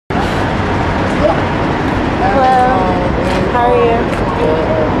you?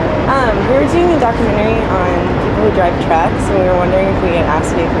 We were doing a documentary on people who drive trucks, and we were wondering if we could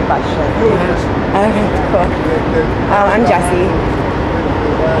ask you a few questions. Okay, cool. I'm Jessie.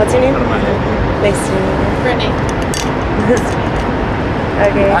 What's your name? Nice to meet you. Brittany.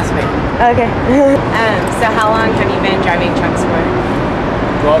 Okay. That's me. Okay. So how long have you been driving trucks for?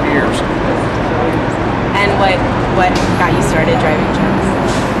 12 years. And what got you started driving trucks?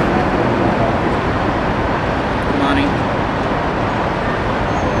 Money.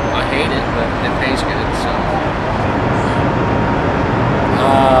 I hate it, but it pays good, so.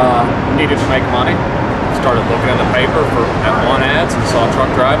 Needed to make money. Started looking in the paper for F1 ads and saw a truck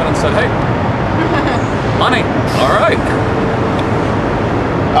driving and said, hey, money, all right.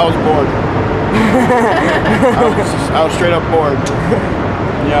 I was bored. I was straight up bored.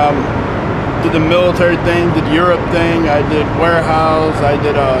 Yeah, did the military thing, did Europe thing, I did warehouse, I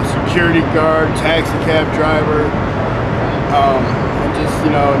did a security guard, taxi cab driver. And just,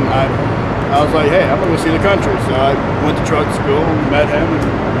 you know, and I was like, hey, I'm gonna go see the country. So I went to truck school, met him, and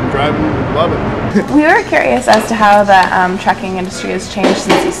I'm driving, love it. We were curious as to how the trucking industry has changed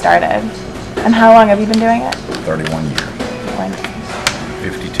since you started. And how long have you been doing it? 31 years.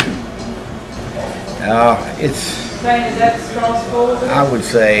 52. I would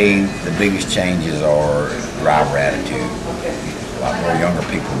say the biggest changes are driver attitude. A lot more younger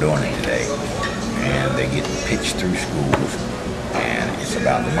people doing it today. And they get pitched through schools, and it's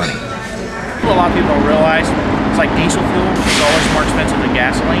about the money. A lot of people don't realize it's like diesel fuel is always more expensive than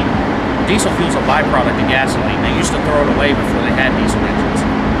gasoline. Diesel fuel is a byproduct of gasoline. They used to throw it away before they had diesel engines.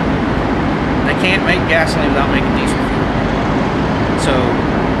 They can't make gasoline without making diesel fuel. So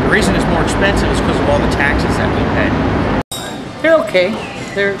the reason it's more expensive is because of all the taxes that we pay. They're okay.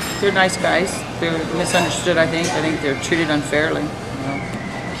 They're nice guys. They're misunderstood, I think. I think they're treated unfairly. You know,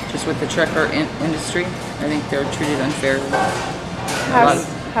 just with the trucker industry, I think they're treated unfairly.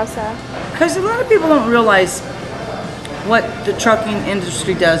 How sad? Because a lot of people don't realize what the trucking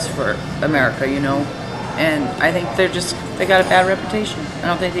industry does for America, you know. And I think they got a bad reputation. I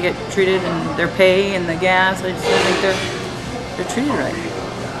don't think they get treated in their pay and the gas. I just don't think they're treated right.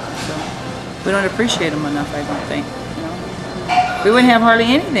 So we don't appreciate them enough, I don't think. You know? We wouldn't have hardly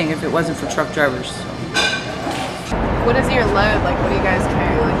anything if it wasn't for truck drivers. So. What is your load? Like, what do you guys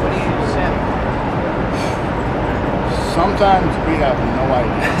carry? Like, what do you ship? Sometimes we have no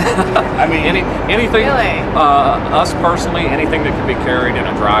idea. I mean, anything, Really? Us personally, anything that can be carried in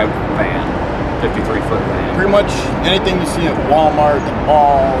a drive van, 53-foot van. pretty much anything you see at Walmart, the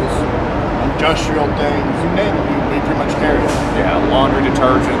malls, industrial things, you name it, we pretty much carry it. Yeah, laundry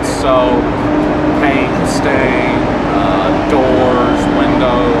detergent, soap, paint, stain, doors,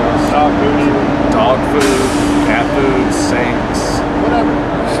 windows, dog food, cat food, sinks. Whatever.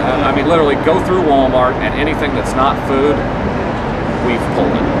 I mean, literally go through Walmart and anything that's not food, we've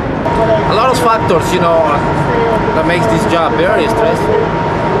pulled it. A lot of factors, you know, that makes this job very stressful.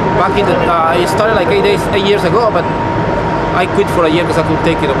 Back in the, I started like 8 years ago, but I quit for a year because I couldn't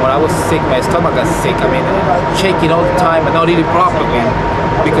take it anymore. I was sick, my stomach got sick. I mean, shaking all the time and not eating properly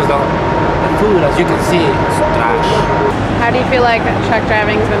because the food, as you can see, is trash. How do you feel like truck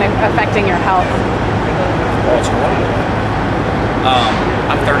driving's been affecting your health? Oh, it's horrible.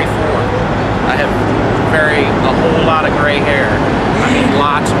 I'm 34. I have a whole lot of gray hair. I mean,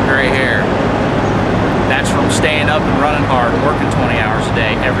 lots of gray hair. That's from staying up and running hard, working 20 hours a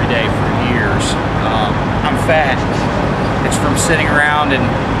day, every day for years. I'm fat. It's from sitting around and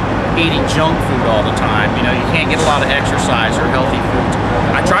eating junk food all the time. You know, you can't get a lot of exercise or healthy food.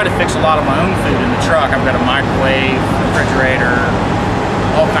 I try to fix a lot of my own food in the truck. I've got a microwave, refrigerator,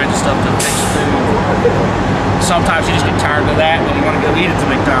 all kinds of stuff to fix food. Sometimes you just get tired of that when you want to go eat at the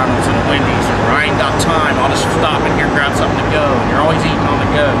McDonald's and the Wendy's, or I ain't got time, I'll just stop in here and grab something to go. And you're always eating on the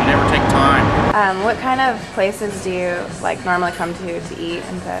go, you never take time. What kind of places do you like normally come to eat?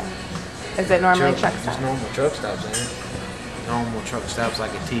 And is it normally truck stops? Just normal truck stops, ain't it? Normal truck stops like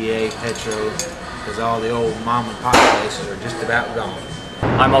a TA, Petro, because all the old mom and pop places are just about gone.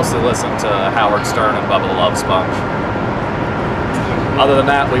 I mostly listen to Howard Stern and Bubba the Love Sponge. Other than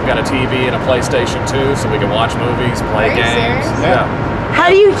that, we've got a TV and a PlayStation 2, so we can watch movies, play games. Serious? Yeah. How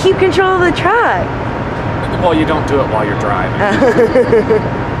do you keep control of the truck? Well, you don't do it while you're driving.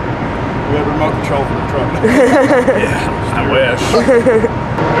 We have remote control for the truck. Yeah, I wish.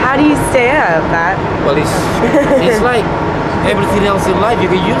 How do you stay up, Matt? Well, it's like everything else in life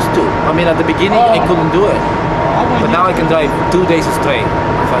you get used to. I mean, at the beginning, I couldn't do it. But now I can drive 2 days straight.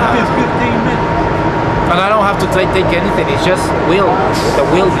 And I don't have to take anything. It's just will. With the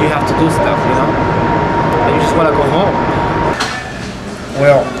will, you have to do stuff, you know? And you just want to go home.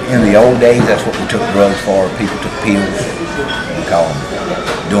 Well, in the old days, that's what we took drugs for. People took pills. We call them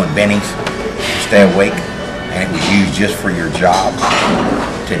doing bennies to stay awake, and it was used just for your job.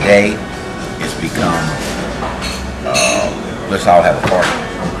 Today, it's become, let's all have a party.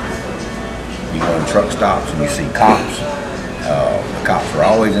 You go in truck stops and you see cops. The cops are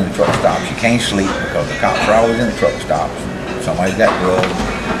always in the truck stops. You can't sleep because the cops are always in the truck stops. Somebody's got drugs,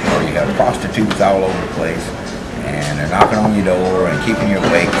 or you have prostitutes all over the place, and they're knocking on your door and keeping you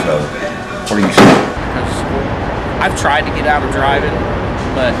awake. So, where do you sleep? I've tried to get out of driving,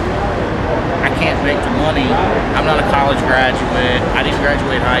 but I can't make the money. I'm not a college graduate. I didn't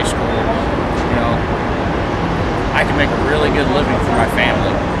graduate high school. You know, I can make a really good living for my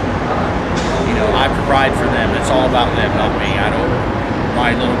family. You know, I provide for them. It's all about them, not me. I don't.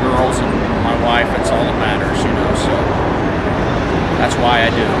 My little girls and my wife. It's all that matters. You know, so that's why I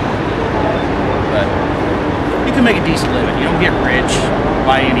do it. But you can make a decent living. You don't get rich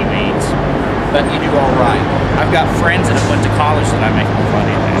by any means, but you do all right. I've got friends that have went to college that I make more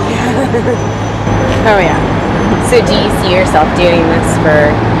money than. Oh yeah. So do you see yourself doing this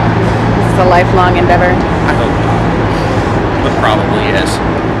for a lifelong endeavor? I hope not, but probably is.